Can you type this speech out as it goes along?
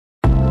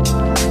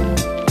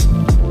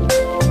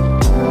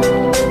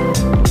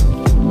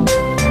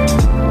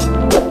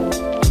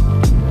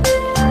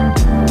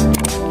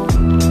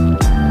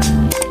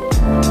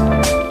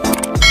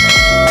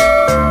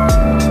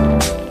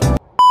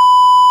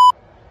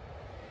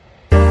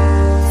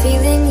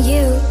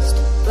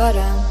But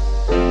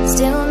I'm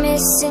still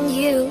missing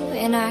you,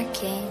 and I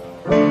can't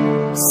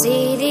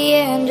see the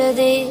end of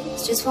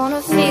this. Just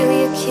wanna feel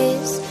your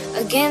kiss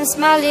against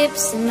my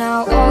lips. And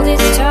now all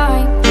this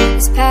time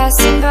is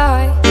passing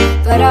by,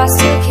 but I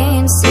still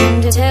can't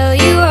seem to tell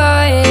you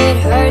why. It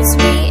hurts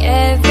me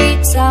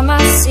every time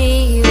I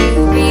see you,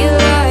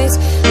 realize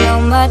how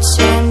much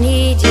I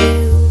need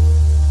you.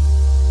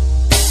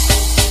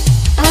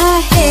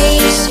 I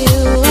hate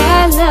you,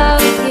 I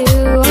love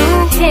you,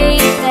 I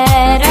hate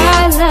that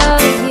I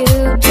love you.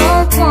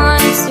 Don't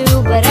want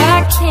to, but I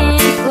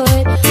can't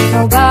put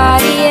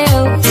nobody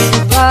else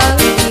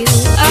above you.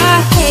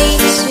 I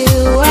hate you,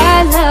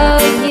 I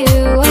love you,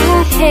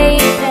 I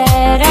hate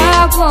that I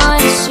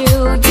want you.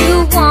 You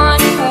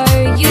want her,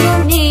 you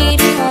need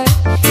her,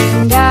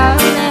 and I'll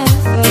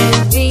never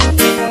be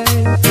her.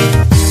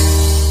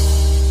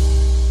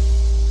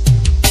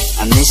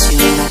 I miss you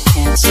when I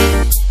can't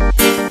sleep,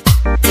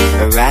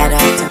 or right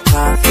after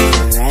coffee,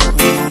 or right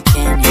when I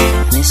can't eat.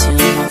 I miss you in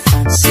my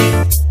front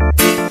seat.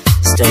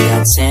 Still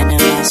got sand in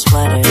my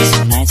sweater,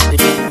 some nights we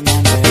don't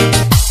remember.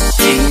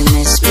 Do you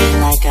miss me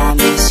like I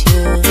miss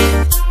you?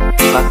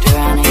 Fucked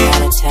around and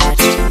got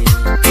attached to you.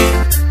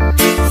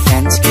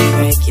 Friends can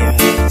break your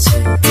heart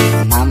too,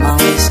 and I'm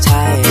always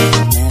tired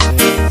and never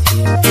with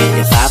you.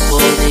 If I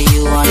pulled a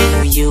you on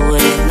you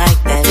wouldn't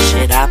like that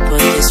shit. I put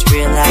this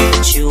real out,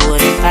 but you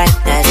wouldn't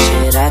like that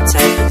shit. I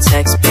type a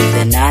text, but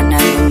then I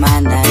never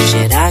mind that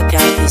shit. I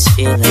got these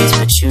feelings,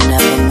 but you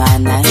never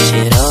mind that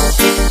shit. Oh,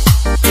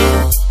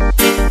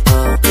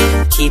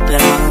 keep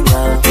it on the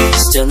low.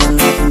 Still in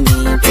love with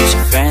me, but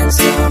your friends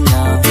don't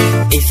know.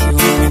 If you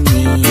wanted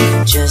me,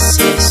 just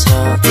say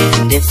so.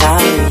 And if I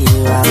were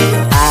you, I would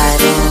go, I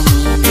don't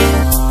need no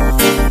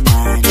one,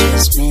 I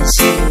just miss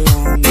you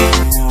on my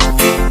own.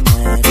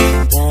 Wedding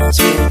bells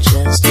were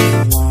just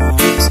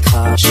alarms,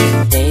 caution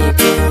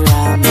baby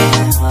around my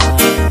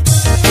heart.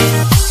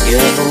 You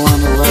ever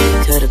wonder what we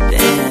could have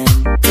been?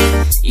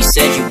 You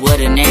said you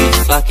wouldn't and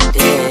you fucking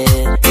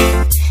did.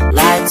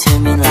 Lie to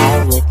me,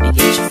 lie with me,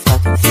 get your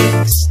fucking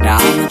fix. Now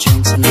I'ma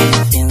drink some of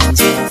my feelings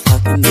that I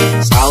fucking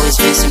miss. Always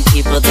missing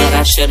people that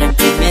I shouldn't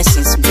be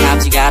missing.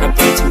 Sometimes you gotta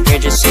burn some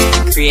bridges just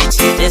to create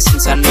some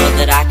distance. I know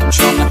that I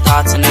control my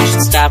thoughts and I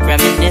should stop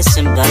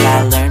reminiscing, but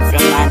I learned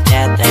from my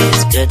dad that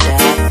it's good to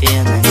have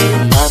feelings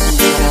when loving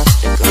else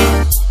to go.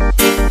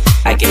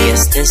 I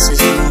guess this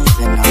is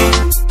moving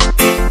on.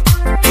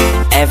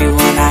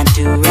 Everyone I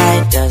do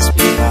right does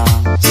me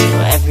wrong, so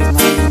every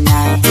Monday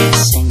night I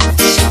sing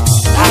this song.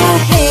 I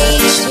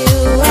hate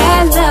you,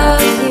 I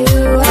love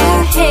you,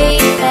 I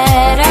hate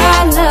that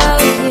I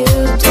love you.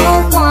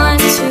 Don't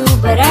want to,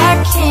 but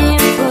I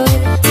can't put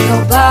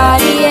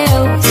nobody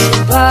else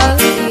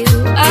above you.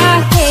 I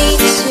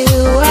hate you,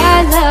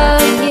 I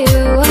love you,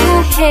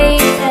 I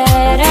hate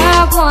that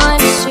I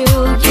want you.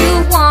 You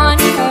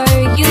want her,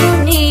 you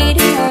need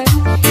her,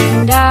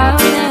 and I'll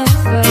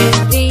never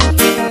be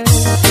her.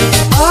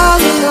 All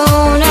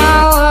alone I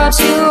watch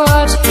you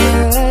watch her,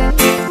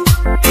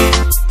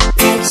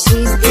 like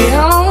she's the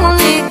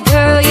only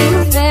girl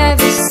you've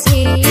ever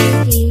seen.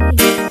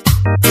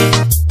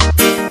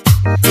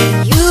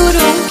 You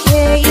don't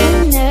care, you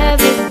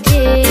never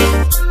did.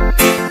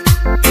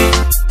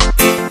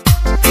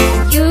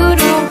 You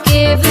don't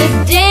give a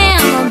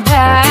damn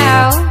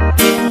about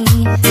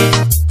me.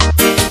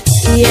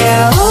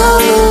 Yeah,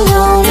 all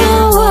alone I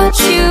watch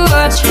you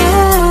watch her.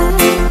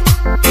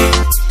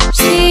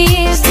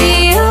 She's the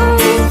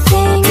only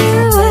thing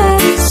you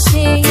ever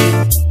see.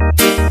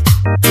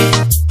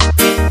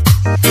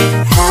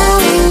 How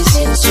is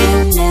it you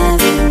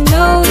never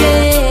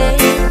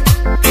noticed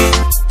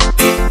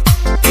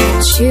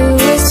that you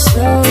were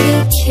slowly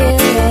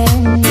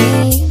killing me?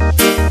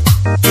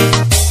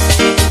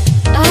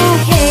 I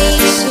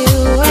hate you,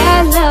 I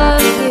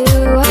love you,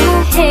 I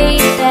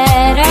hate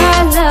that I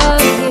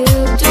love you.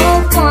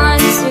 Don't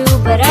want to,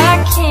 but I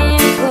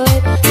can't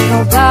put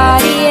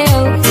nobody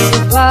else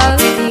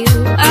above you.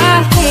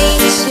 I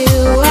hate you,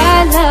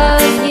 I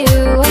love you,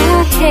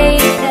 I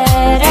hate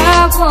that I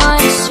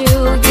want you.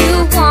 You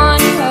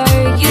want her,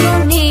 you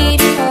need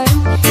her,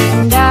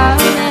 and I'll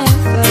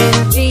never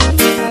be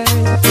her.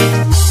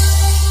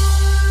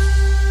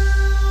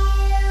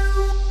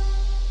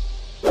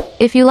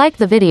 If you liked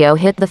the video,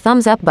 hit the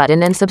thumbs up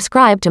button and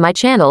subscribe to my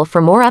channel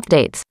for more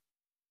updates.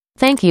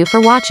 Thank you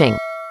for watching.